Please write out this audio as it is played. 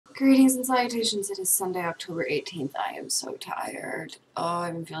Greetings and salutations. It is Sunday, October 18th. I am so tired. Oh,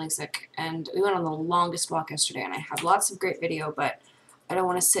 I've been feeling sick. And we went on the longest walk yesterday, and I have lots of great video, but I don't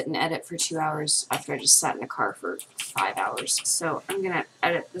want to sit and edit for 2 hours after I just sat in a car for 5 hours. So I'm going to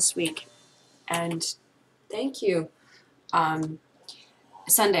edit this week. And thank you.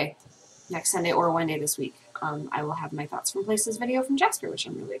 Sunday, next Sunday, or one day this week, I will have my Thoughts from Places video from Jasper, which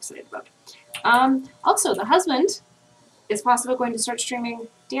I'm really excited about. Also, the husband is possibly going to start streaming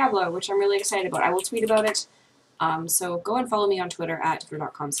Diablo, which I'm really excited about. I will tweet about it. So go and follow me on Twitter at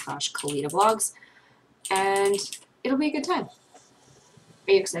twitter.com/KalitaVlogs, and it'll be a good time.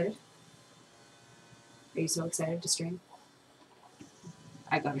 Are you excited? Are you so excited to stream?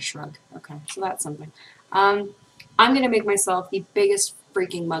 I got a shrug. Okay, so that's something. I'm going to make myself the biggest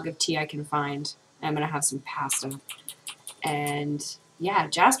freaking mug of tea I can find. I'm going to have some pasta. And yeah,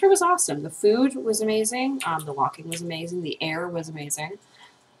 Jasper was awesome. The food was amazing. The walking was amazing. The air was amazing.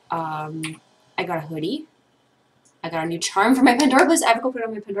 I got a hoodie. I got a new charm for my Pandora bracelet. I have to go put it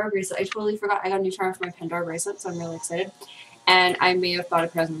on my Pandora bracelet. I totally forgot I got a new charm for my Pandora bracelet, so I'm really excited. And I may have bought a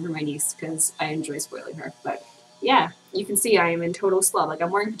present for my niece because I enjoy spoiling her. But yeah, you can see I am in total slub. Like,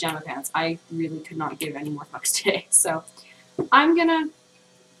 I'm wearing pajama pants. I really could not give any more fucks today. So I'm gonna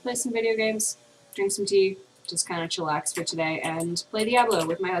play some video games, drink some tea, just kind of chillax for today, and play Diablo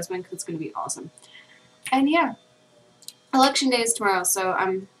with my husband because it's going to be awesome. And yeah, election day is tomorrow, so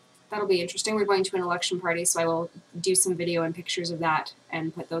that'll be interesting. We're going to an election party, so I will do some video and pictures of that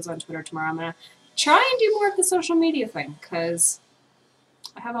and put those on Twitter tomorrow. I'm going to try and do more of the social media thing because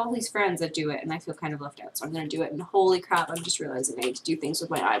I have all these friends that do it, and I feel kind of left out, so I'm going to do it. And holy crap, I'm just realizing I need to do things with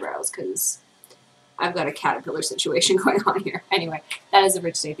my eyebrows because I've got a caterpillar situation going on here. Anyway, that is it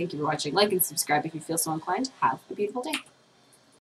for today. Thank you for watching. Like and subscribe if you feel so inclined. Have a beautiful day.